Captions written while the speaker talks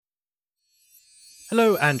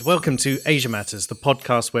Hello and welcome to Asia Matters, the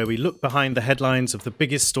podcast where we look behind the headlines of the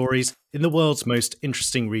biggest stories in the world's most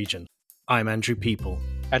interesting region. I'm Andrew People.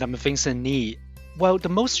 And I'm Vincent Ni. Well, the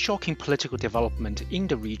most shocking political development in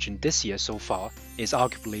the region this year so far is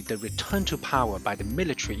arguably the return to power by the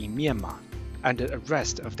military in Myanmar and the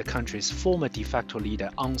arrest of the country's former de facto leader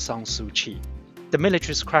Aung San Suu Kyi. The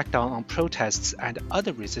military's crackdown on protests and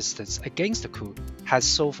other resistance against the coup has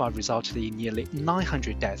so far resulted in nearly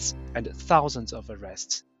 900 deaths and thousands of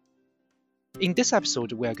arrests. In this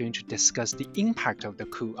episode, we are going to discuss the impact of the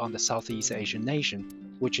coup on the Southeast Asian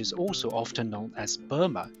nation, which is also often known as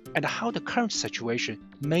Burma, and how the current situation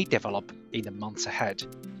may develop in the months ahead.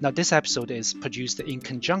 Now, this episode is produced in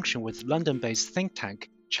conjunction with London-based think tank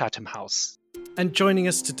Chatham House. And joining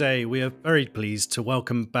us today, we are very pleased to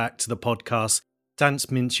welcome back to the podcast Thant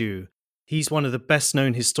Myint-U. He's one of the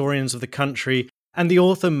best-known historians of the country and the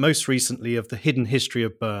author most recently of the Hidden History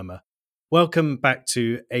of Burma. Welcome back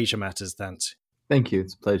to Asia Matters, Thant. Thank you.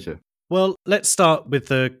 It's a pleasure. Well, let's start with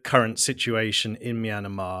the current situation in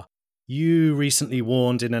Myanmar. You recently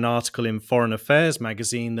warned in an article in Foreign Affairs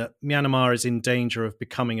magazine that Myanmar is in danger of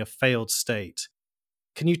becoming a failed state.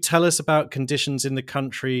 Can you tell us about conditions in the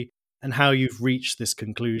country and how you've reached this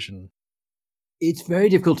conclusion? It's very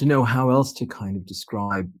difficult to know how else to kind of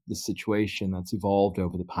describe the situation that's evolved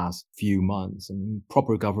over the past few months. I mean,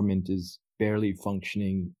 proper government is barely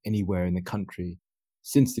functioning anywhere in the country.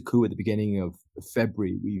 Since the coup at the beginning of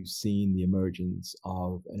February, we've seen the emergence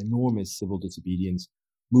of an enormous civil disobedience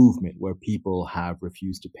movement where people have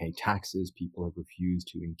refused to pay taxes, people have refused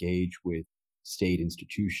to engage with state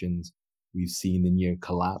institutions. We've seen the near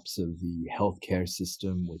collapse of the healthcare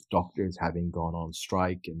system, with doctors having gone on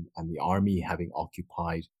strike and the army having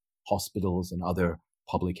occupied hospitals and other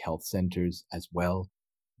public health centers as well.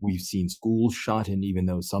 We've seen schools shut, and even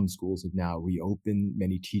though some schools have now reopened,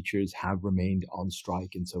 many teachers have remained on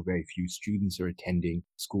strike, and so very few students are attending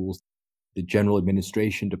schools. The General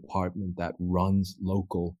Administration Department that runs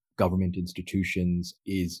local government institutions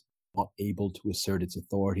is not able to assert its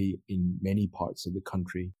authority in many parts of the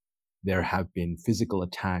country. There have been physical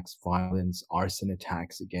attacks, violence, arson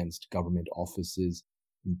attacks against government offices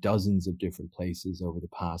in dozens of different places over the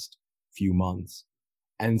past few months.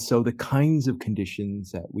 And so the kinds of conditions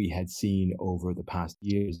that we had seen over the past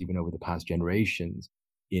years, even over the past generations,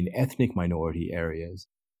 in ethnic minority areas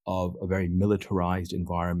of a very militarized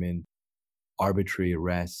environment, arbitrary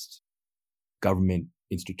arrest, government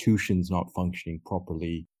institutions not functioning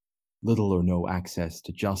properly, little or no access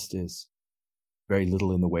to justice, very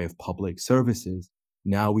little in the way of public services,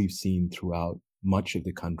 now we've seen throughout much of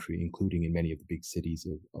the country, including in many of the big cities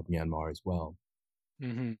of Myanmar as well.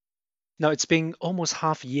 Mm-hmm. Now, it's been almost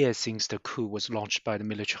half a year since the coup was launched by the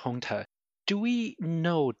military junta. Do we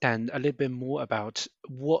know then a little bit more about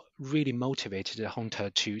what really motivated the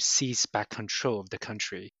junta to seize back control of the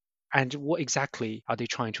country? And what exactly are they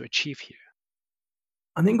trying to achieve here?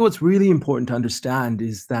 I think what's really important to understand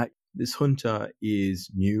is that this junta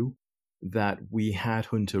is new, that we had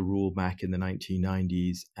junta rule back in the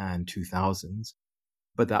 1990s and 2000s,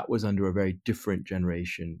 but that was under a very different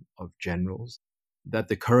generation of generals, that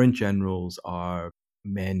the current generals are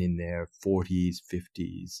men in their 40s,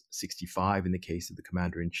 50s, 65 in the case of the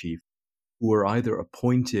commander-in-chief, who were either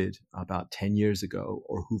appointed about 10 years ago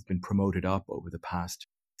or who've been promoted up over the past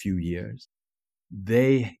few years.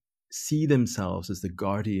 They see themselves as the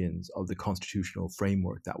guardians of the constitutional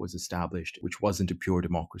framework that was established, which wasn't a pure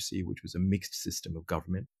democracy, which was a mixed system of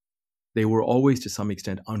government. They were always, to some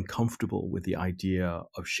extent, uncomfortable with the idea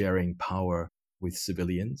of sharing power with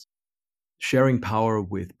civilians. Sharing power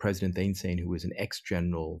with President Thein Sein, who was an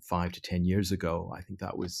ex-general 5 to 10 years ago, I think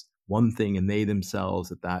that was one thing, and they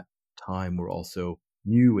themselves at that time were also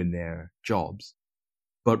new in their jobs.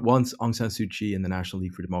 But once Aung San Suu Kyi and the National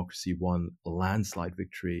League for Democracy won a landslide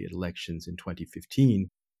victory at elections in 2015,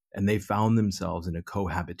 and they found themselves in a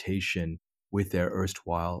cohabitation with their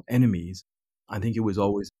erstwhile enemies, I think it was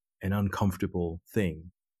always an uncomfortable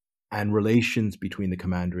thing. And relations between the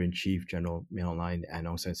commander-in-chief, General Min Aung Hlaing, and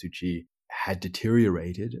Aung San Suu Kyi had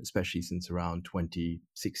deteriorated, especially since around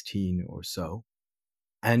 2016 or so.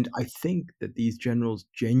 And I think that these generals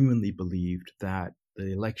genuinely believed that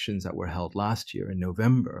the elections that were held last year in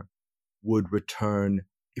November would return,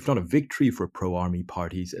 if not a victory for pro-army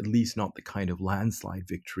parties, at least not the kind of landslide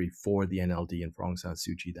victory for the NLD and for Aung San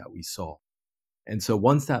Suu Kyi that we saw. And so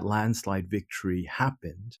once that landslide victory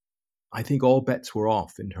happened, I think all bets were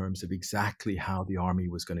off in terms of exactly how the army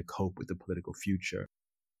was going to cope with the political future.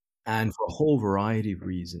 And for a whole variety of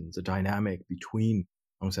reasons, the dynamic between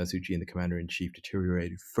Aung San Suu Kyi and the commander-in-chief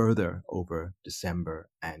deteriorated further over December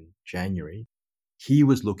and January. He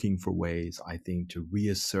was looking for ways, I think, to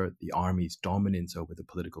reassert the army's dominance over the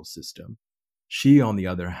political system. She, on the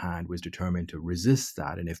other hand, was determined to resist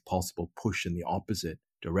that and, if possible, push in the opposite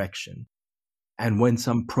direction. And when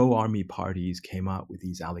some pro-army parties came out with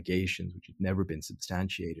these allegations, which had never been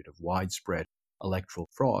substantiated, of widespread electoral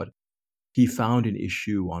fraud, he found an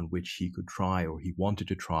issue on which he could try, or he wanted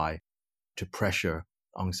to try, to pressure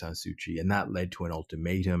Aung San Suu Kyi. And that led to an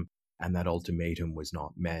ultimatum, and that ultimatum was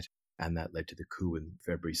not met, and that led to the coup in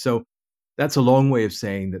February. So that's a long way of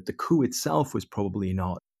saying that the coup itself was probably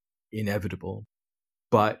not inevitable,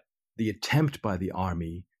 but the attempt by the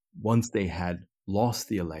army, once they had lost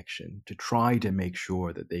the election, to try to make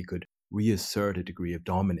sure that they could reassert a degree of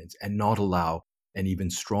dominance and not allow an even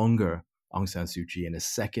stronger Aung San Suu Kyi and a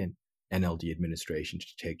second NLD administration to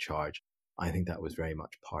take charge, I think that was very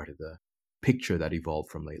much part of the picture that evolved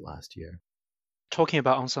from late last year. Talking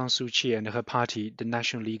about Aung San Suu Kyi and her party, the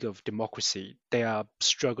National League of Democracy, they are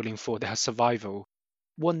struggling for their survival.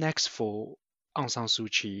 What next for Aung San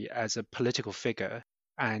Suu Kyi as a political figure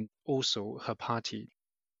and also her party?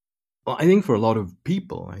 Well, I think for a lot of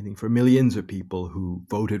people, I think for millions of people who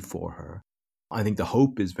voted for her, I think the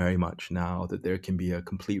hope is very much now that there can be a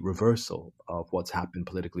complete reversal of what's happened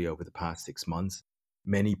politically over the past 6 months.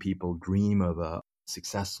 Many people dream of a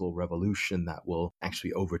successful revolution that will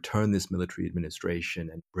actually overturn this military administration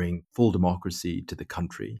and bring full democracy to the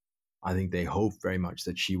country. I think they hope very much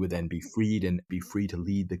that she would then be freed and be free to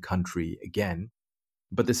lead the country again.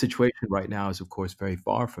 But the situation right now is, of course, very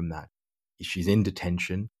far from that. She's in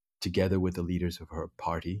detention together with the leaders of her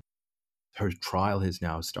party. Her trial has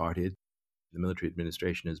now started. The military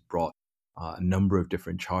administration has brought a number of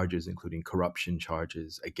different charges, including corruption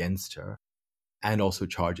charges against her, and also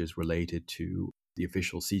charges related to the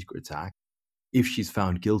Official Secrets Act. If she's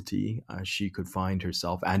found guilty, she could find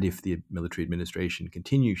herself, and if the military administration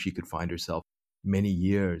continues, she could find herself many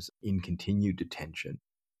years in continued detention.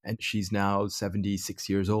 And she's now 76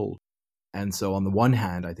 years old. And so on the one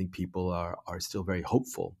hand, I think people are still very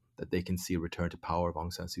hopeful that they can see a return to power of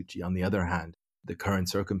Aung San Suu Kyi. On the other hand, the current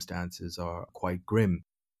circumstances are quite grim.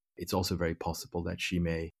 It's also very possible that she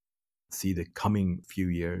may see the coming few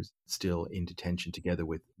years still in detention together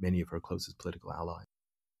with many of her closest political allies.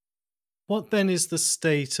 What then is the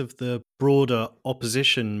state of the broader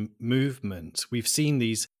opposition movement? We've seen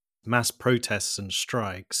these mass protests and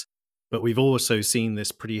strikes, but we've also seen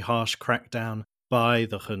this pretty harsh crackdown by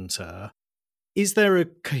the junta. Is there a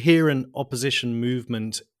coherent opposition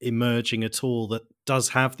movement emerging at all that does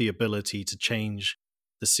have the ability to change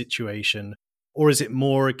the situation? Or is it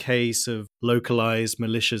more a case of localized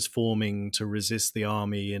militias forming to resist the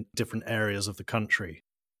army in different areas of the country?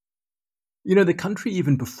 You know, the country,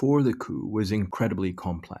 even before the coup, was incredibly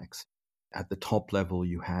complex. At the top level,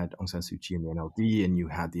 you had Aung San Suu Kyi and the NLD, and you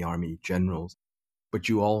had the army generals. But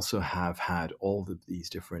you also have had all of these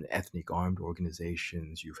different ethnic armed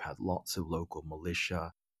organizations. You've had lots of local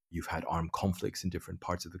militia. You've had armed conflicts in different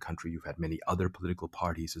parts of the country. You've had many other political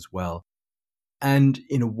parties as well. And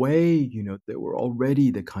in a way, you know, there were already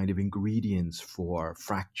the kind of ingredients for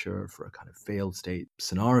fracture, for a kind of failed state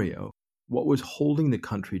scenario. What was holding the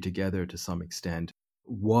country together to some extent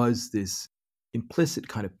was this implicit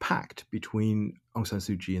kind of pact between Aung San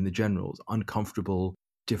Suu Kyi and the generals, uncomfortable,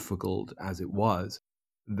 difficult as it was,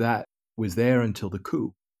 that was there until the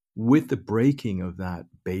coup. With the breaking of that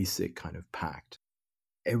basic kind of pact,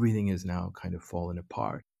 everything has now kind of fallen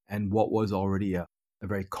apart. And what was already a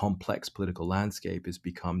very complex political landscape has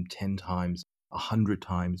become 10 times, 100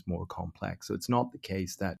 times more complex. So it's not the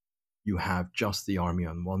case that you have just the army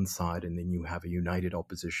on one side and then you have a united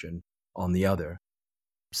opposition on the other.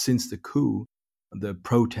 Since the coup, the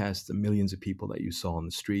protests, the millions of people that you saw on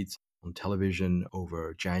the streets, on television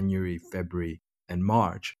over January, February, and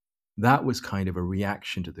March, that was kind of a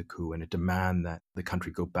reaction to the coup and a demand that the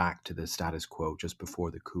country go back to the status quo just before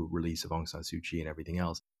the coup, release of Aung San Suu Kyi and everything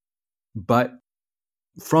else. But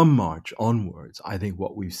from March onwards, I think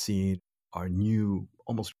what we've seen are new,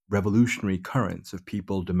 almost revolutionary currents of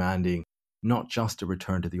people demanding not just a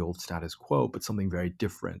return to the old status quo, but something very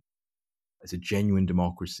different. As a genuine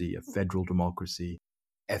democracy, a federal democracy,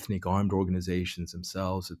 ethnic armed organizations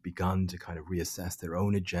themselves have begun to kind of reassess their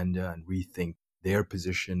own agenda and rethink their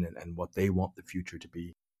position and what they want the future to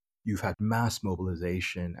be. You've had mass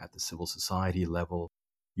mobilization at the civil society level.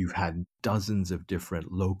 You've had dozens of different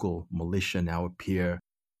local militia now appear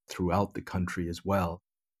throughout the country as well.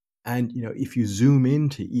 And, you know, if you zoom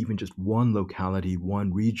into even just one locality,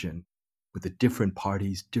 one region, with the different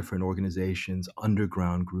parties, different organizations,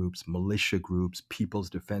 underground groups, militia groups, People's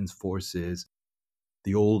Defense Forces,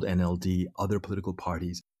 the old NLD, other political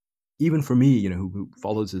parties, even for me, who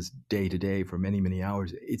follows this day to day for many, many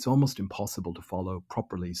hours, it's almost impossible to follow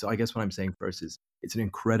properly. So I guess what I'm saying first is it's an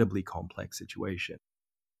incredibly complex situation.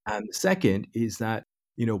 And the second is that,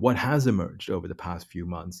 what has emerged over the past few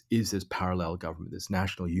months is this parallel government, this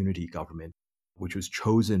national unity government, which was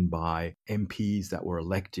chosen by MPs that were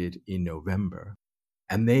elected in November.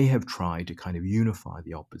 And they have tried to kind of unify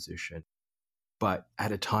the opposition, but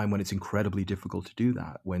at a time when it's incredibly difficult to do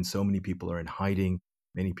that, when so many people are in hiding,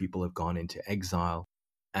 many people have gone into exile,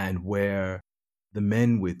 and where the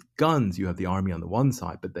men with guns, you have the army on the one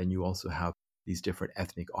side, but then you also have these different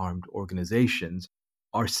ethnic armed organizations,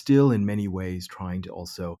 are still in many ways trying to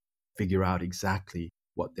also figure out exactly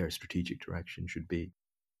what their strategic direction should be.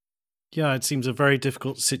 Yeah, it seems a very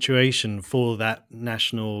difficult situation for that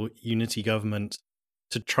national unity government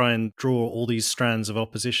to try and draw all these strands of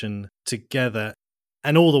opposition together.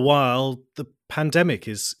 And all the while, the pandemic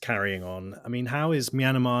is carrying on. I mean, how is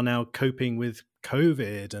Myanmar now coping with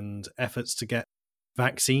COVID and efforts to get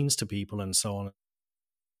vaccines to people and so on?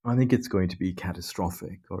 I think it's going to be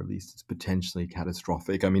catastrophic, or at least it's potentially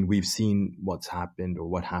catastrophic. I mean, we've seen what's happened or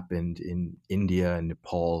what happened in India and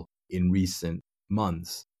Nepal in recent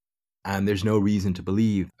months. And there's no reason to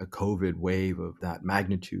believe a COVID wave of that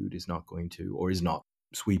magnitude is not going to, or is not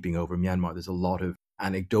sweeping over Myanmar. There's a lot of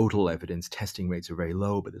anecdotal evidence. Testing rates are very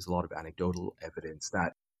low, but there's a lot of anecdotal evidence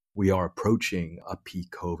that we are approaching a peak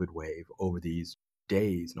COVID wave over these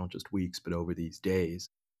days, not just weeks, but over these days.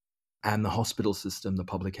 And the hospital system, the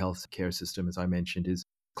public health care system, as I mentioned, is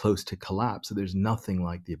close to collapse. So there's nothing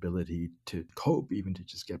like the ability to cope, even to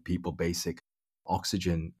just get people basic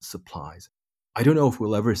oxygen supplies. I don't know if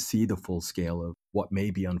we'll ever see the full scale of what may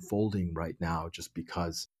be unfolding right now, just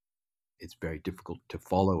because it's very difficult to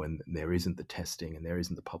follow and there isn't the testing and there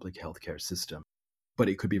isn't the public healthcare system. But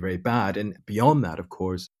it could be very bad. And beyond that, of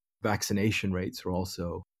course, vaccination rates are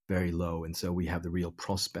also very low. And so we have the real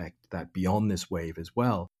prospect that beyond this wave as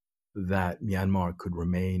well, that Myanmar could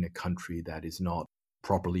remain a country that is not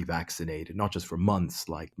properly vaccinated, not just for months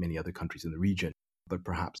like many other countries in the region, but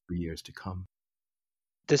perhaps for years to come.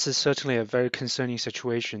 This is certainly a very concerning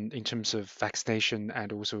situation in terms of vaccination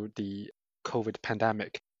and also the COVID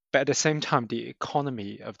pandemic. But at the same time, the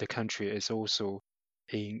economy of the country is also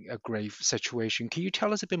in a grave situation. Can you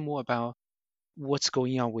tell us a bit more about what's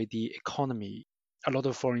going on with the economy? A lot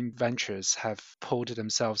of foreign ventures have pulled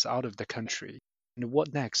themselves out of the country. And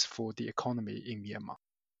what next for the economy in Myanmar?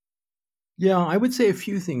 Yeah, I would say a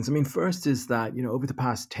few things. I mean, first is that, over the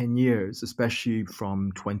past 10 years, especially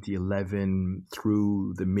from 2011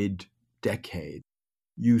 through the mid-decade,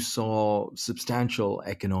 you saw substantial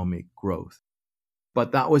economic growth.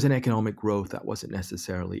 But that was an economic growth that wasn't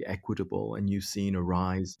necessarily equitable. And you've seen a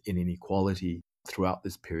rise in inequality throughout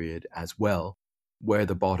this period as well, where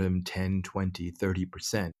the bottom 10, 20,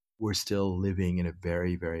 30% were still living in a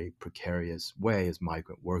very, very precarious way as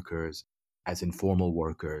migrant workers, as informal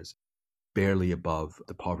workers, barely above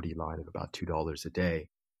the poverty line of about $2 a day.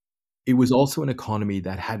 It was also an economy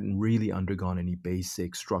that hadn't really undergone any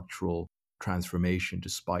basic structural transformation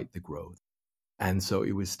despite the growth. And so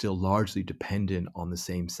it was still largely dependent on the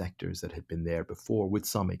same sectors that had been there before, with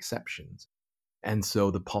some exceptions. And so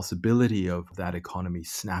the possibility of that economy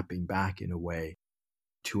snapping back in a way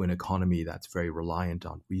to an economy that's very reliant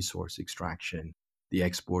on resource extraction, the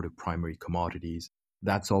export of primary commodities,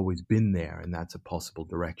 that's always been there. And that's a possible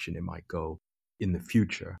direction it might go in the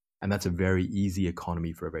future. And that's a very easy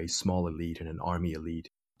economy for a very small elite and an army elite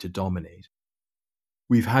to dominate.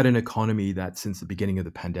 We've had an economy that since the beginning of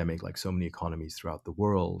the pandemic, like so many economies throughout the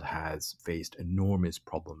world, has faced enormous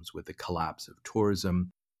problems with the collapse of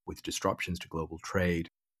tourism, with disruptions to global trade,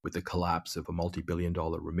 with the collapse of a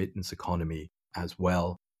multi-billion-dollar remittance economy as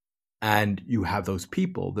well. And you have those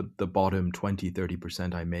people, the bottom 20,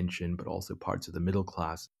 30% I mentioned, but also parts of the middle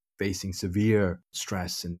class, facing severe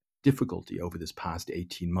stress and difficulty over this past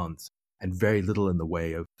 18 months, and very little in the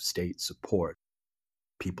way of state support.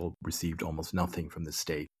 People received almost nothing from the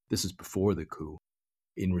state. This is before the coup,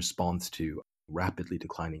 in response to rapidly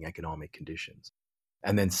declining economic conditions.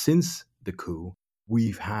 And then since the coup,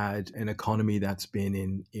 we've had an economy that's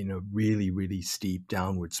been in a really, really steep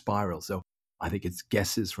downward spiral. So I think it's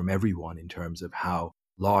guesses from everyone in terms of how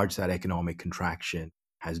large that economic contraction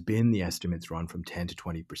has been. The estimates run from 10 to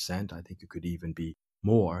 20%. I think it could even be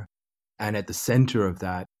more. And at the center of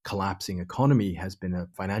that collapsing economy has been a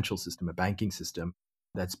financial system, a banking system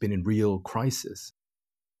that's been in real crisis,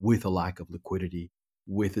 with a lack of liquidity,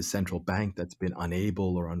 with a central bank that's been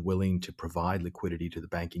unable or unwilling to provide liquidity to the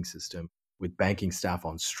banking system, with banking staff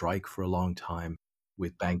on strike for a long time,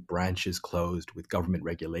 with bank branches closed, with government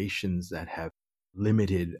regulations that have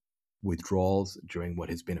limited withdrawals during what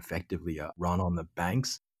has been effectively a run on the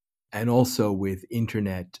banks, and also with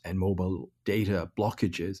internet and mobile data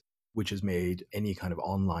blockages, which has made any kind of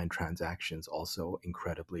online transactions also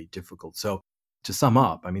incredibly difficult. So to sum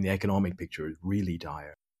up, I mean, the economic picture is really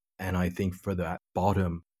dire. And I think for that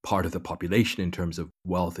bottom part of the population in terms of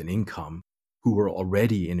wealth and income, who were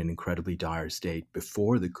already in an incredibly dire state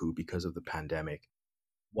before the coup because of the pandemic,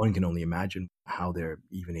 one can only imagine how they're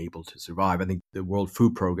even able to survive. I think the World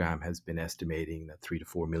Food Programme has been estimating that 3 to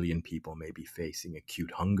 4 million people may be facing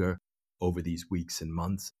acute hunger over these weeks and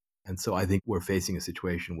months. And so I think we're facing a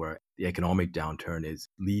situation where the economic downturn is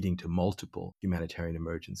leading to multiple humanitarian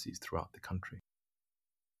emergencies throughout the country.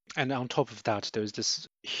 And on top of that, there's this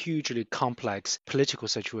hugely complex political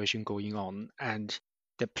situation going on. And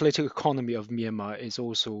the political economy of Myanmar is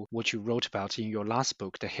also what you wrote about in your last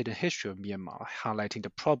book, The Hidden History of Myanmar, highlighting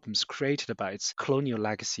the problems created by its colonial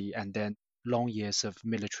legacy and then long years of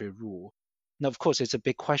military rule. Now, of course, it's a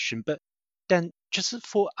big question, but then just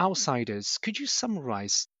for outsiders, could you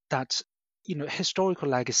summarize that, historical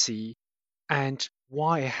legacy and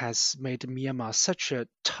why it has made Myanmar such a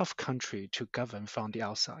tough country to govern from the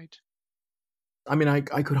outside? I mean, I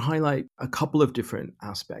could highlight a couple of different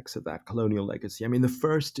aspects of that colonial legacy. I mean, the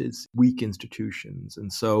first is weak institutions.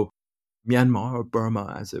 And so Myanmar, or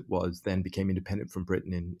Burma as it was, then became independent from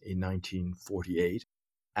Britain in 1948.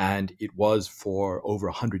 And it was for over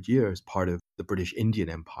 100 years part of the British Indian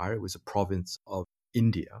Empire. It was a province of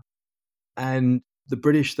India. And the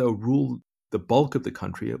British, though, ruled the bulk of the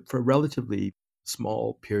country for a relatively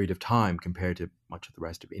small period of time compared to much of the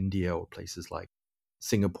rest of India or places like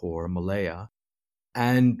Singapore or Malaya.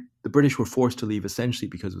 And the British were forced to leave essentially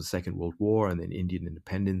because of the Second World War and then Indian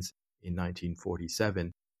independence in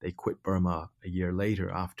 1947. They quit Burma a year later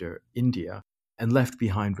after India and left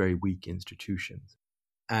behind very weak institutions.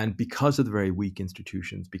 And because of the very weak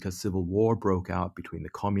institutions, because civil war broke out between the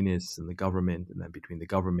communists and the government, and then between the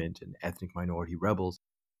government and ethnic minority rebels,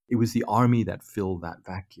 it was the army that filled that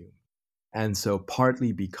vacuum. And so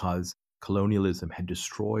partly because colonialism had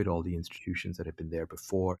destroyed all the institutions that had been there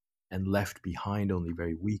before and left behind only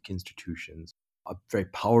very weak institutions, a very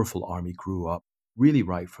powerful army grew up really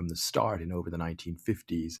right from the start in over the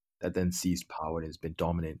 1950s that then seized power and has been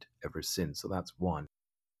dominant ever since. So that's one.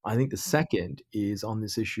 I think the second is on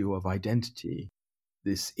this issue of identity,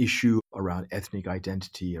 this issue around ethnic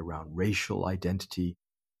identity, around racial identity,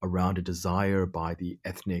 around a desire by the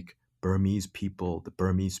ethnic Burmese people, the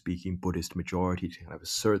Burmese-speaking Buddhist majority, to kind of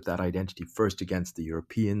assert that identity first against the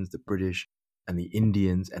Europeans, the British, and the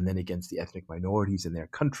Indians, and then against the ethnic minorities in their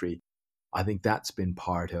country. I think that's been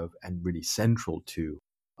part of and really central to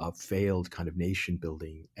a failed kind of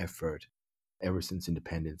nation-building effort ever since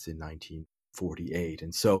independence in 1948.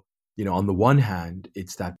 And so, on the one hand,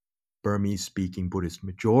 it's that Burmese-speaking Buddhist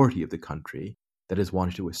majority of the country that has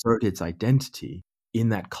wanted to assert its identity in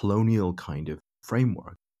that colonial kind of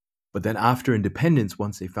framework. But then after independence,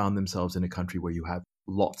 once they found themselves in a country where you have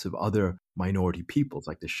lots of other minority peoples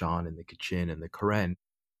like the Shan and the Kachin and the Karen,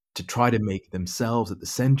 to try to make themselves at the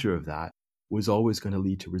center of that was always going to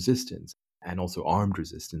lead to resistance and also armed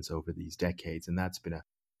resistance over these decades. And that's been a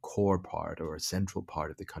core part or a central part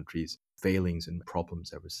of the country's failings and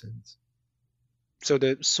problems ever since. So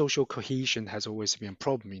the social cohesion has always been a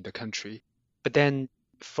problem in the country. But then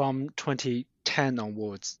from 2010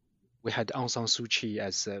 onwards, we had Aung San Suu Kyi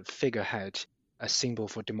as a figurehead, a symbol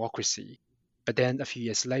for democracy. But then a few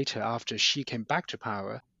years later, after she came back to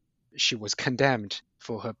power, she was condemned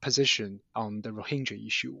for her position on the Rohingya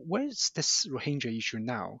issue. Where is this Rohingya issue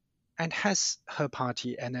now? And has her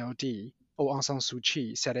party, NLD, or Aung San Suu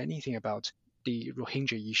Kyi, said anything about the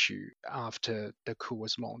Rohingya issue after the coup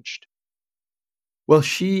was launched? Well,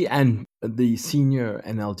 she and the senior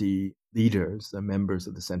NLD leaders, the members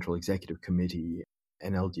of the Central Executive Committee,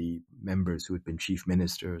 NLD members who had been chief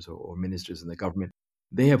ministers or ministers in the government,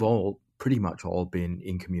 they have pretty much all been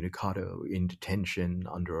incommunicado, in detention,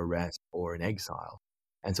 under arrest, or in exile.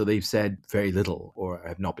 And so they've said very little or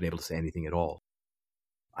have not been able to say anything at all.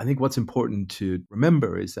 I think what's important to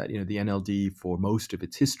remember is that, the NLD, for most of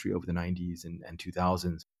its history over the 90s and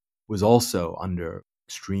 2000s, was also under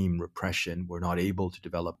extreme repression, were not able to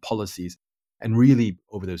develop policies, and really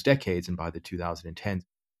over those decades and by the 2010s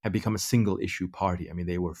have become a single issue party. I mean,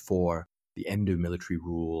 they were for the end of military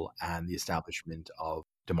rule and the establishment of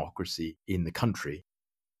democracy in the country.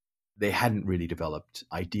 They hadn't really developed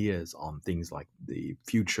ideas on things like the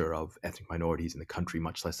future of ethnic minorities in the country,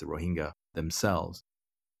 much less the Rohingya themselves.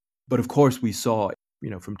 But of course, we saw,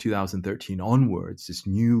 from 2013 onwards, this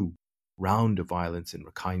new round of violence in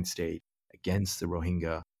Rakhine State against the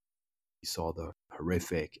Rohingya. We saw the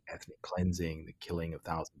horrific ethnic cleansing, the killing of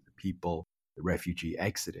thousands of people, the refugee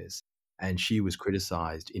exodus. And she was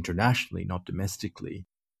criticized internationally, not domestically,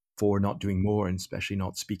 for not doing more and especially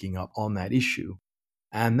not speaking up on that issue.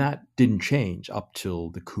 And that didn't change up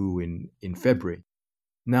till the coup in February.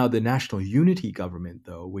 Now, the National Unity Government,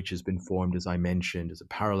 though, which has been formed, as I mentioned, as a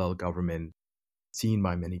parallel government, seen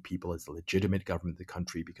by many people as the legitimate government of the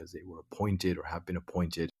country because they were appointed or have been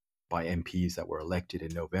appointed by MPs that were elected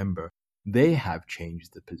in November, they have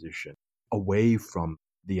changed the position away from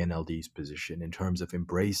the NLD's position in terms of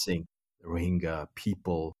embracing the Rohingya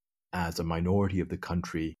people as a minority of the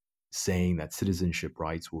country, saying that citizenship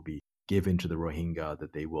rights will be given to the Rohingya,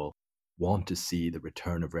 that they will want to see the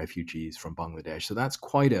return of refugees from Bangladesh. So that's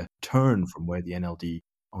quite a turn from where the NLD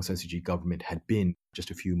Aung San Suu Kyi government had been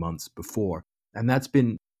just a few months before. And that's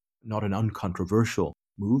been not an uncontroversial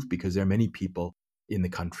move because there are many people in the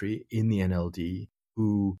country, in the NLD,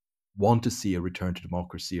 who want to see a return to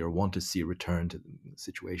democracy or want to see a return to the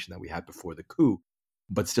situation that we had before the coup,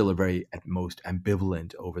 but still are very, at most,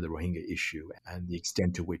 ambivalent over the Rohingya issue and the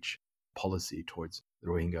extent to which policy towards the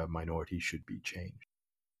Rohingya minority should be changed.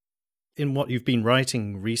 In what you've been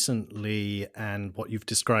writing recently and what you've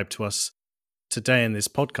described to us today in this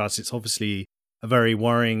podcast, it's obviously a very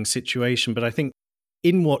worrying situation. But I think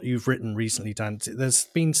in what you've written recently, Dan, there's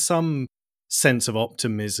been some sense of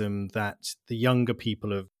optimism that the younger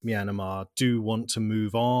people of Myanmar do want to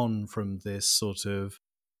move on from this sort of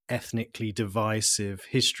ethnically divisive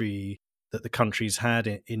history that the country's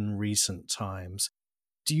had in recent times.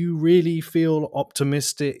 Do you really feel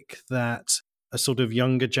optimistic that a sort of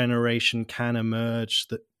younger generation can emerge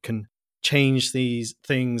that can change these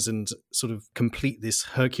things and sort of complete this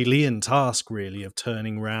Herculean task, really, of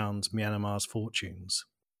turning round Myanmar's fortunes?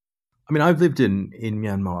 I mean, I've lived in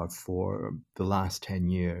Myanmar for the last 10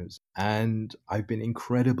 years, and I've been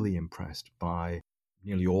incredibly impressed by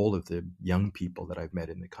nearly all of the young people that I've met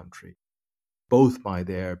in the country, both by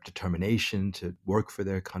their determination to work for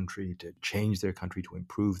their country, to change their country, to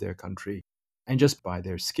improve their country, and just by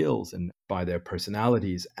their skills and by their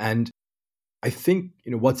personalities. And I think,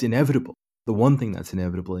 what's inevitable, the one thing that's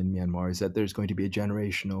inevitable in Myanmar is that there's going to be a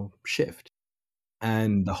generational shift.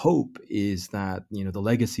 And the hope is that, the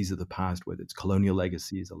legacies of the past, whether it's colonial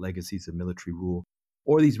legacies, the legacies of military rule,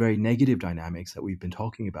 or these very negative dynamics that we've been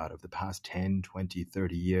talking about of the past 10, 20,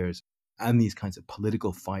 30 years, and these kinds of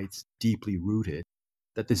political fights deeply rooted,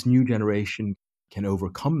 that this new generation can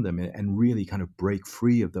overcome them and really kind of break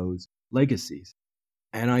free of those legacies.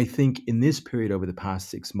 And I think in this period over the past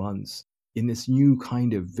 6 months, in this new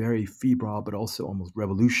kind of very febrile but also almost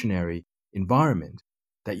revolutionary environment,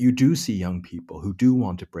 that you do see young people who do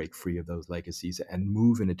want to break free of those legacies and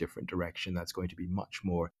move in a different direction that's going to be much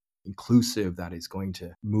more inclusive, that is going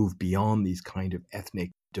to move beyond these kind of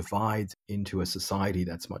ethnic divides into a society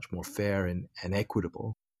that's much more fair and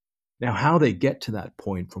equitable. Now, how they get to that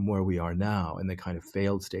point from where we are now in the kind of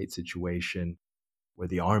failed state situation where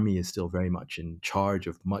the army is still very much in charge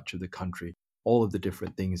of much of the country, all of the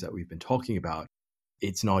different things that we've been talking about,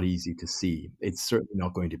 it's not easy to see. It's certainly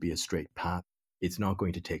not going to be a straight path. It's not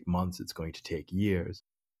going to take months. It's going to take years.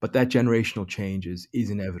 But that generational change is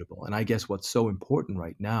inevitable. And I guess what's so important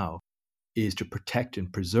right now is to protect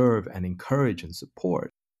and preserve and encourage and support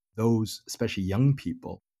those, especially young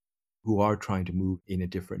people, who are trying to move in a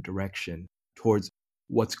different direction towards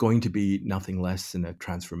what's going to be nothing less than a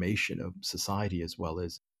transformation of society as well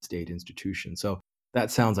as state institutions. So that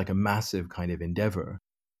sounds like a massive kind of endeavor.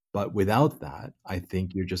 But without that, I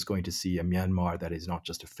think you're just going to see a Myanmar that is not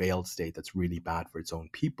just a failed state that's really bad for its own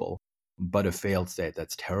people, but a failed state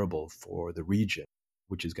that's terrible for the region,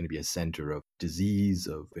 which is going to be a center of disease,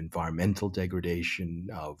 of environmental degradation,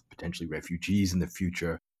 of potentially refugees in the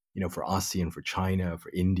future. For ASEAN, for China,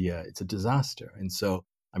 for India, it's a disaster. And so,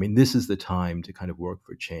 this is the time to kind of work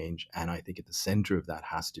for change. And I think at the center of that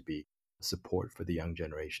has to be support for the young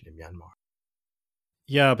generation in Myanmar.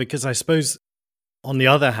 Yeah, because I suppose on the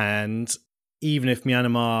other hand, even if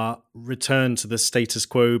Myanmar returned to the status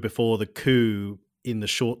quo before the coup in the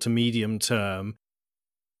short to medium term,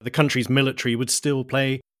 the country's military would still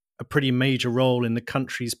play a pretty major role in the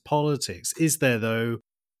country's politics. Is there, though,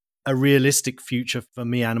 a realistic future for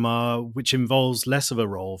Myanmar which involves less of a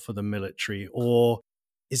role for the military? Or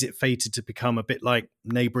is it fated to become a bit like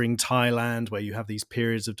neighbouring Thailand, where you have these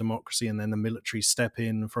periods of democracy and then the military step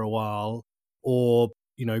in for a while? Or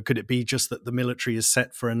could it be just that the military is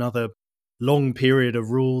set for another long period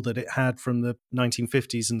of rule that it had from the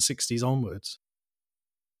 1950s and 60s onwards?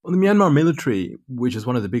 Well, the Myanmar military, which is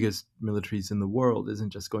one of the biggest militaries in the world,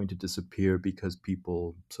 isn't just going to disappear because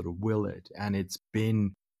people sort of will it. And it's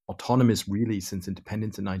been autonomous really since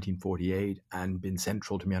independence in 1948 and been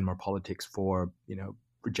central to Myanmar politics for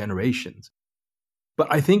generations. But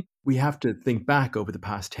I think we have to think back over the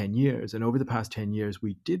past 10 years. And over the past 10 years,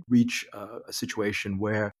 we did reach a situation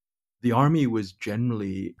where the army was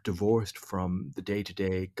generally divorced from the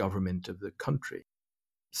day-to-day government of the country.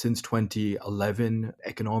 Since 2011,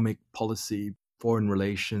 economic policy, foreign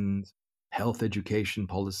relations, health education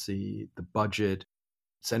policy, the budget,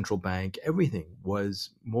 central bank, everything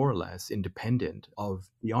was more or less independent of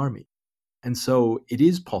the army. And so it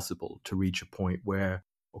is possible to reach a point where,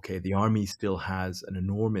 okay, the army still has an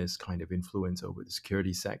enormous kind of influence over the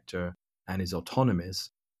security sector and is autonomous,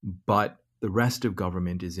 but the rest of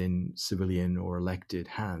government is in civilian or elected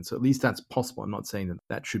hands. So at least that's possible. I'm not saying that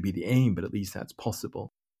that should be the aim, but at least that's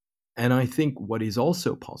possible. And I think what is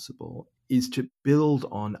also possible is to build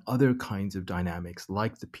on other kinds of dynamics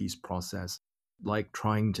like the peace process, like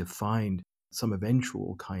trying to find some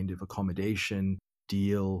eventual kind of accommodation,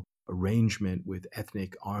 deal, arrangement with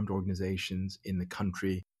ethnic armed organizations in the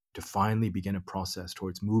country to finally begin a process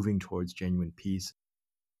towards moving towards genuine peace,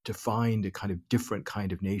 to find a kind of different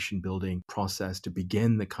kind of nation building process, to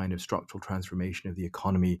begin the kind of structural transformation of the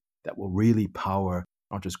economy that will really power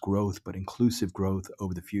not just growth, but inclusive growth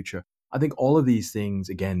over the future. I think all of these things,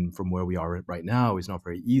 again, from where we are right now, is not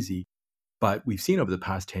very easy. But we've seen over the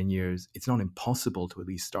past 10 years, it's not impossible to at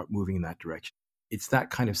least start moving in that direction. It's that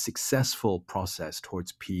kind of successful process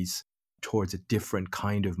towards peace, towards a different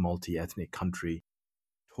kind of multi-ethnic country,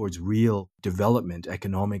 towards real development,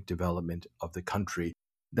 economic development of the country,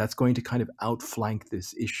 that's going to kind of outflank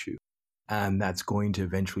this issue. And that's going to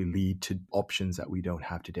eventually lead to options that we don't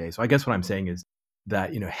have today. So I guess what I'm saying is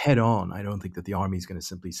that, head on, I don't think that the army is going to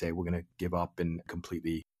simply say we're going to give up and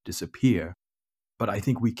completely disappear. But I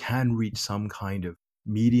think we can reach some kind of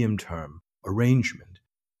medium-term arrangement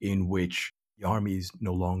in which the army is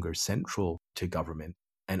no longer central to government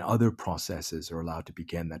and other processes are allowed to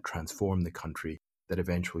begin that transform the country that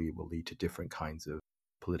eventually will lead to different kinds of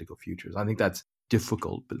political futures. I think that's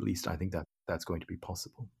difficult, but at least I think that that's going to be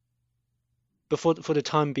possible. But for the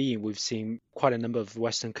time being, we've seen quite a number of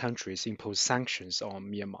Western countries impose sanctions on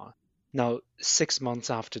Myanmar. Now, 6 months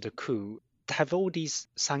after the coup, have all these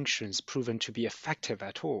sanctions proven to be effective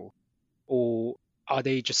at all? Or are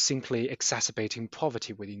they just simply exacerbating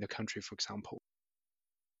poverty within the country, for example?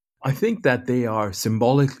 I think that they are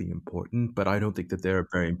symbolically important, but I don't think that they're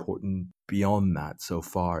very important beyond that so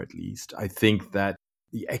far, at least. I think that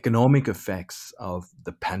the economic effects of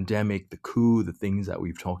the pandemic, the coup, the things that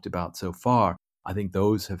we've talked about so far, I think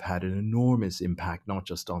those have had an enormous impact, not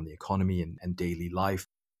just on the economy and daily life,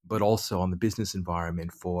 but also on the business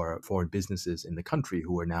environment for foreign businesses in the country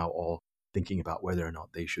who are now all thinking about whether or not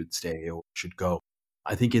they should stay or should go.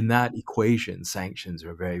 I think in that equation, sanctions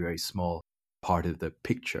are a very, very small part of the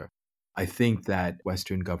picture. I think that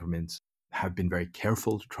Western governments have been very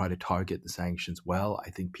careful to try to target the sanctions well. I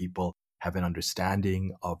think people have an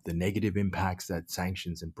understanding of the negative impacts that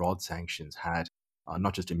sanctions and broad sanctions had,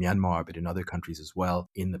 not just in Myanmar, but in other countries as well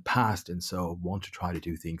in the past, and so want to try to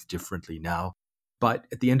do things differently now. But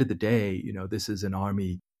at the end of the day, this is an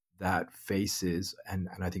army that faces, and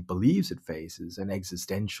I think believes it faces, an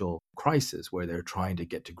existential crisis where they're trying to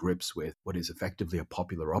get to grips with what is effectively a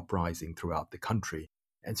popular uprising throughout the country.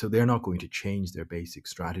 And so they're not going to change their basic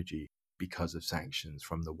strategy because of sanctions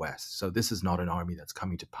from the West. So this is not an army that's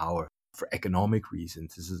coming to power for economic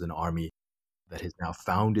reasons. This is an army that has now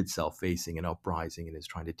found itself facing an uprising and is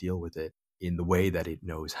trying to deal with it in the way that it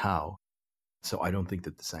knows how. So I don't think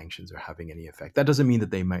that the sanctions are having any effect. That doesn't mean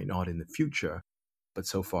that they might not in the future, but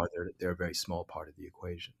so far they're a very small part of the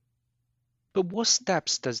equation. But what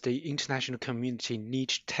steps does the international community need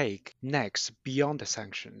to take next beyond the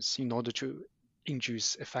sanctions in order to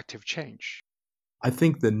induce effective change? I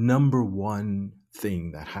think the number one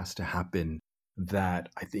thing that has to happen that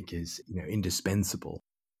I think is indispensable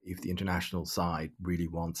if the international side really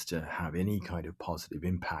wants to have any kind of positive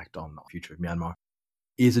impact on the future of Myanmar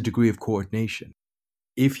is a degree of coordination.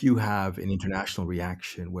 If you have an international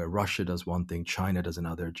reaction where Russia does one thing, China does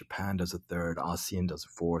another, Japan does a third, ASEAN does a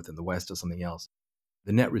fourth, and the West does something else,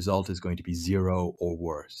 the net result is going to be zero or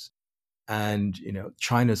worse. And,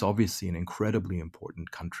 China is obviously an incredibly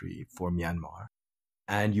important country for Myanmar.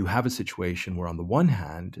 And you have a situation where, on the one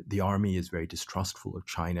hand, the army is very distrustful of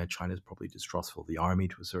China. China is probably distrustful of the army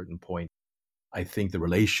to a certain point. I think the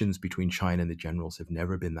relations between China and the generals have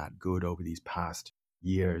never been that good over these past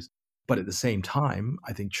years. But at the same time,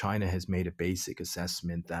 I think China has made a basic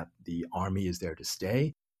assessment that the army is there to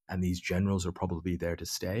stay, and these generals are probably there to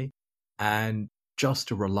stay. And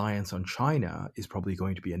just a reliance on China is probably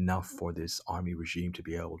going to be enough for this army regime to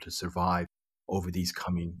be able to survive over these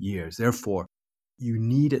coming years. Therefore, you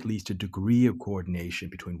need at least a degree of coordination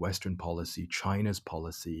between Western policy, China's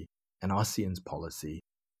policy, and ASEAN's policy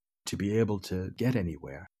to be able to get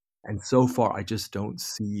anywhere. And so far, I just don't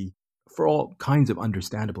see, for all kinds of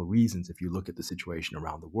understandable reasons, if you look at the situation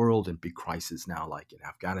around the world and big crises now, like in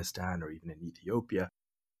Afghanistan or even in Ethiopia,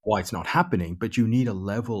 why it's not happening. But you need a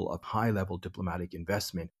level of high-level diplomatic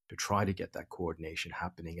investment to try to get that coordination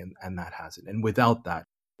happening, and that hasn't. And without that,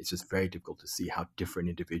 it's just very difficult to see how different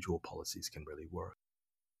individual policies can really work.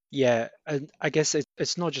 Yeah, and I guess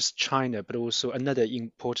it's not just China, but also another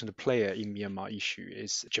important player in Myanmar issue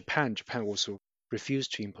is Japan. Japan also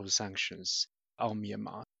refused to impose sanctions on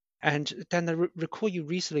Myanmar. And then I recall you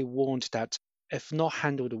recently warned that if not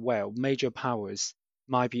handled well, major powers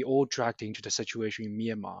might be all dragged into the situation in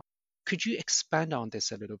Myanmar. Could you expand on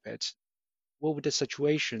this a little bit? What would the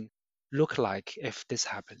situation look like if this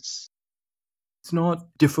happens? It's not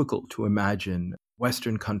difficult to imagine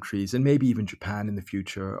Western countries, and maybe even Japan in the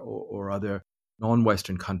future, or other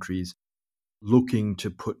non-Western countries, looking to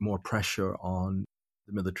put more pressure on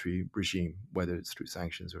the military regime, whether it's through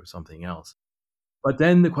sanctions or something else. But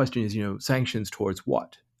then the question is, sanctions towards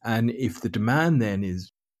what? And if the demand then is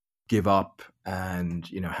give up and,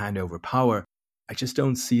 hand over power, I just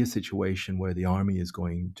don't see a situation where the army is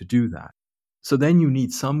going to do that. So then you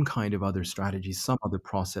need some kind of other strategy, some other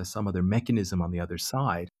process, some other mechanism on the other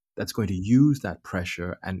side that's going to use that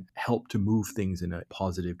pressure and help to move things in a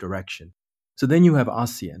positive direction. So then you have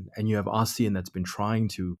ASEAN, and you have ASEAN that's been trying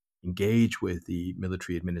to engage with the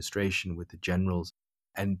military administration, with the generals,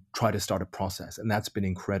 and try to start a process. And that's been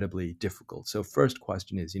incredibly difficult. So first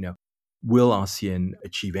question is, will ASEAN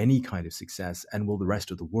achieve any kind of success, and will the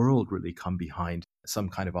rest of the world really come behind some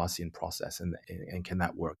kind of ASEAN process, and can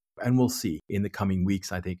that work? And we'll see. In the coming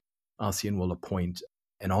weeks, I think ASEAN will appoint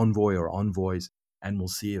an envoy or envoys, and we'll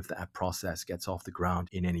see if that process gets off the ground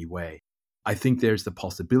in any way. I think there's the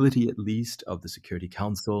possibility, at least, of the Security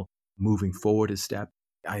Council moving forward a step.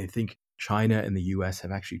 I think China and the US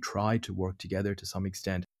have actually tried to work together to some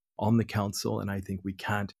extent on the Council, and I think we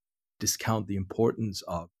can't discount the importance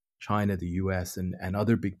of China, the US, and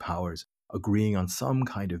other big powers agreeing on some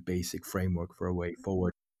kind of basic framework for a way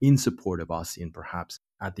forward in support of ASEAN, perhaps,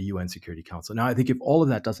 at the UN Security Council. Now, I think if all of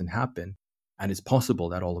that doesn't happen, and it's possible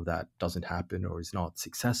that all of that doesn't happen or is not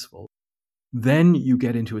successful, then you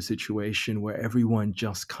get into a situation where everyone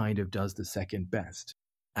just kind of does the second best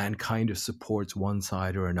and kind of supports one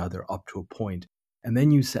side or another up to a point. And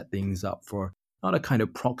then you set things up for not a kind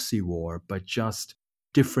of proxy war, but just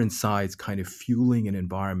different sides kind of fueling an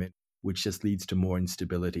environment which just leads to more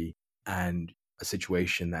instability and a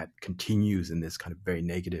situation that continues in this kind of very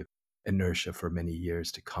negative inertia for many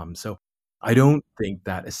years to come. So I don't think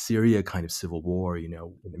that a Syria kind of civil war, in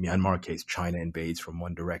the Myanmar case, China invades from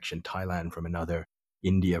one direction, Thailand from another,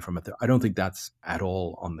 India from a third. I don't think that's at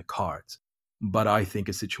all on the cards. But I think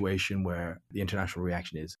a situation where the international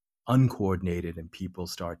reaction is uncoordinated and people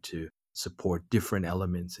start to support different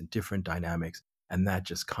elements and different dynamics, and that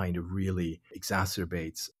just kind of really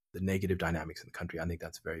exacerbates the negative dynamics in the country, I think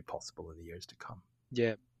that's very possible in the years to come.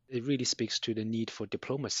 Yeah, it really speaks to the need for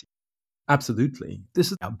diplomacy. Absolutely.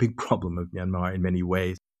 This is a big problem of Myanmar in many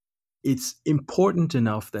ways. It's important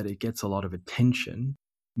enough that it gets a lot of attention,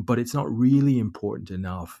 but it's not really important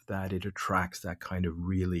enough that it attracts that kind of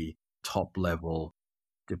really top-level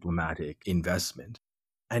diplomatic investment.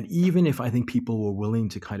 And even if I think people were willing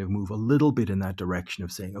to kind of move a little bit in that direction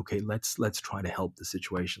of saying, okay, let's try to help the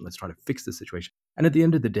situation, let's try to fix the situation. And at the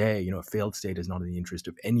end of the day, a failed state is not in the interest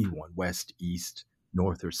of anyone, West, East,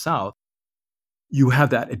 North, or South. You have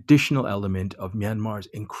that additional element of Myanmar's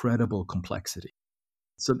incredible complexity.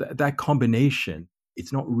 So that combination,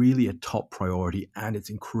 it's not really a top priority, and it's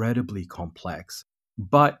incredibly complex,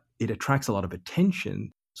 but it attracts a lot of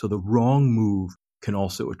attention. So the wrong move can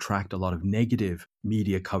also attract a lot of negative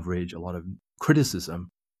media coverage, a lot of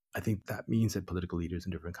criticism. I think that means that political leaders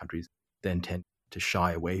in different countries then tend to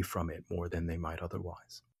shy away from it more than they might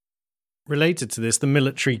otherwise. Related to this, the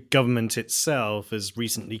military government itself has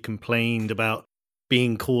recently complained about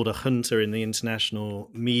being called a junta in the international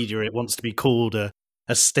media. It wants to be called a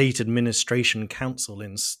state administration council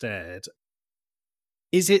instead.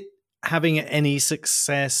 Is it having any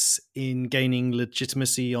success in gaining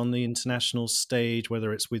legitimacy on the international stage,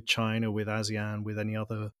 whether it's with China, with ASEAN, with any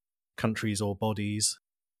other countries or bodies?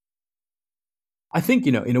 I think,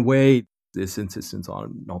 in a way, this insistence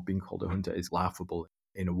on not being called a junta is laughable.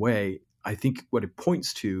 In a way, I think what it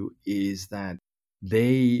points to is that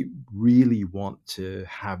they really want to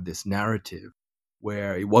have this narrative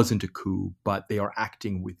where it wasn't a coup, but they are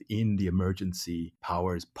acting within the emergency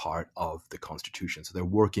powers part of the constitution. So they're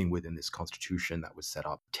working within this constitution that was set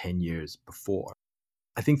up 10 years before.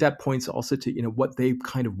 I think that points also to, what they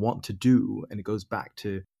kind of want to do. And it goes back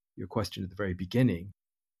to your question at the very beginning,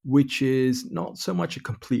 which is not so much a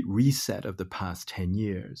complete reset of the past 10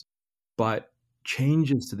 years, but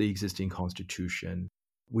changes to the existing constitution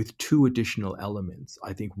with two additional elements.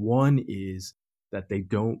 I think one is that they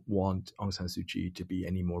don't want Aung San Suu Kyi to be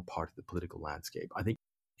any more part of the political landscape. I think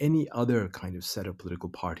any other kind of set of political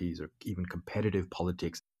parties or even competitive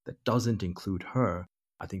politics that doesn't include her,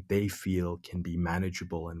 I think they feel can be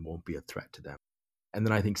manageable and won't be a threat to them. And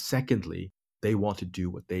then I think secondly, they want to do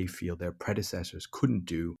what they feel their predecessors couldn't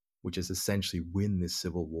do, which is essentially win this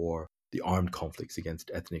civil war, the armed conflicts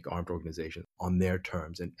against ethnic armed organizations on their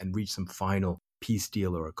terms and reach some final peace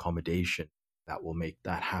deal or accommodation that will make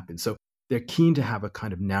that happen. So they're keen to have a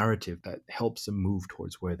kind of narrative that helps them move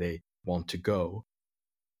towards where they want to go.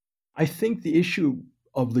 I think the issue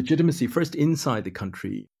of legitimacy, first inside the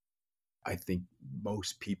country, I think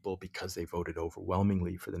most people, because they voted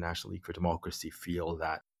overwhelmingly for the National League for Democracy, feel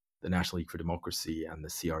that the National League for Democracy and the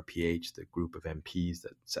CRPH, the group of MPs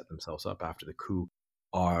that set themselves up after the coup,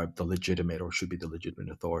 are the legitimate or should be the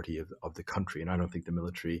legitimate authority of the country. And I don't think the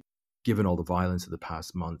military, given all the violence of the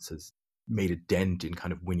past months, has made a dent in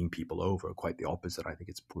kind of winning people over. Quite the opposite. I think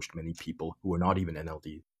it's pushed many people who are not even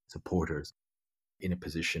NLD supporters in a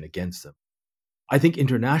position against them. I think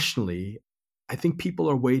internationally, I think people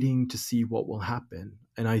are waiting to see what will happen.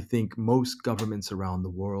 And I think most governments around the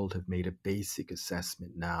world have made a basic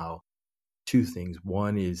assessment now. Two things.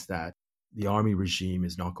 One is that the army regime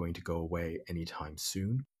is not going to go away anytime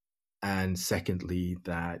soon. And secondly,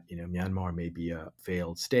 that Myanmar may be a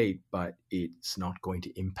failed state, but it's not going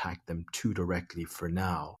to impact them too directly for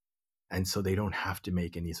now. And so they don't have to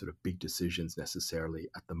make any sort of big decisions necessarily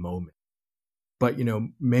at the moment. But,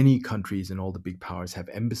 many countries and all the big powers have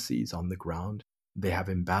embassies on the ground. They have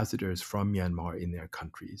ambassadors from Myanmar in their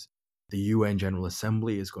countries. The UN General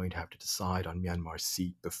Assembly is going to have to decide on Myanmar's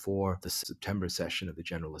seat before the September session of the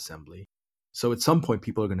General Assembly. So at some point,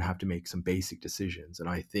 people are going to have to make some basic decisions. And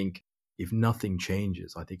I think if nothing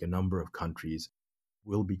changes, I think a number of countries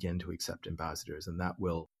will begin to accept ambassadors, and that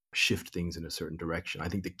will shift things in a certain direction. I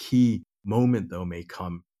think the key moment, though, may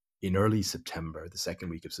come in early September, the second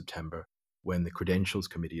week of September, when the Credentials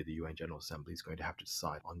Committee of the UN General Assembly is going to have to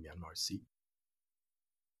decide on Myanmar's seat.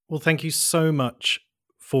 Well, thank you so much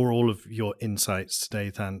for all of your insights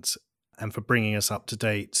today, Thant, and for bringing us up to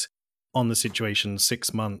date on the situation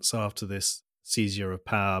 6 months after this seizure of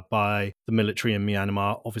power by the military in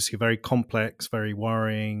Myanmar. Obviously a very complex, very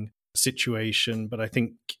worrying situation, but I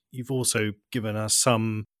think you've also given us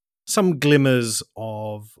some glimmers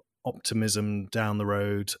of optimism down the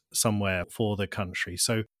road somewhere for the country.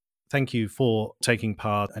 So thank you for taking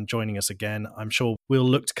part and joining us again. I'm sure we'll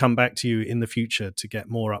look to come back to you in the future to get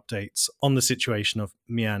more updates on the situation of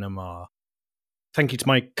Myanmar. Thank you to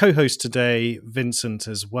my co-host today, Vincent,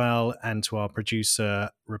 as well, and to our producer,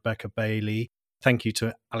 Rebecca Bailey. Thank you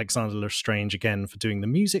to Alexander Lestrange again for doing the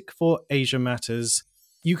music for Asia Matters.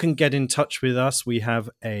 You can get in touch with us. We have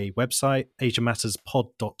a website,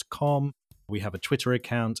 asiamatterspod.com. We have a Twitter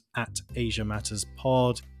account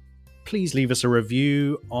 @AsiaMattersPod. Please leave us a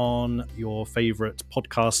review on your favorite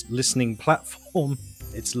podcast listening platform.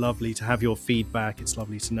 It's lovely to have your feedback. It's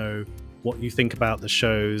lovely to know what you think about the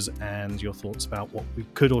shows and your thoughts about what we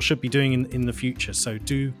could or should be doing in the future. So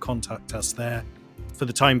do contact us there. For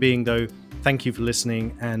the time being, though, thank you for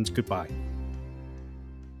listening and goodbye.